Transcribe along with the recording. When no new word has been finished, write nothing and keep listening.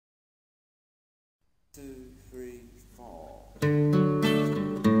2, 3, 4.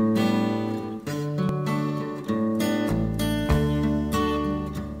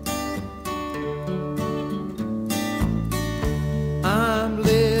 I'm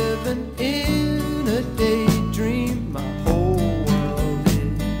living in a daydream. My whole world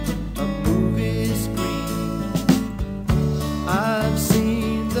is a movie screen. I've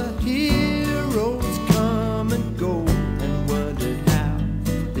seen the heroes come and go and wondered how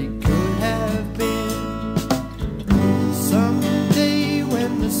they could have been. Someday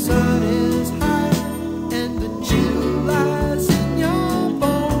when the sun is high and the chill lies in your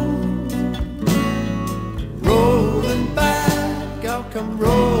bones, rolling back, I'll come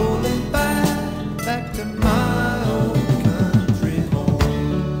rolling back to my old country home.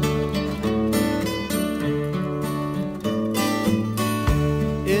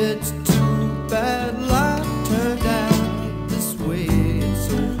 It's too bad life turned out this way. It's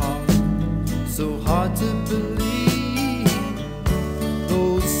so hard to believe.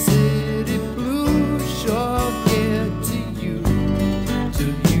 Those city blues sure get to you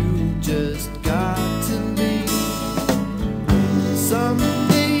till you just got to leave.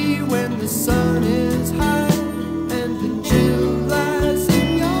 Someday when the sun is high and the chill lies in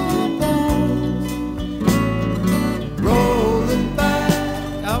your bones, rolling back,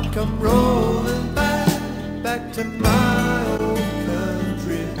 I'll come rolling back to my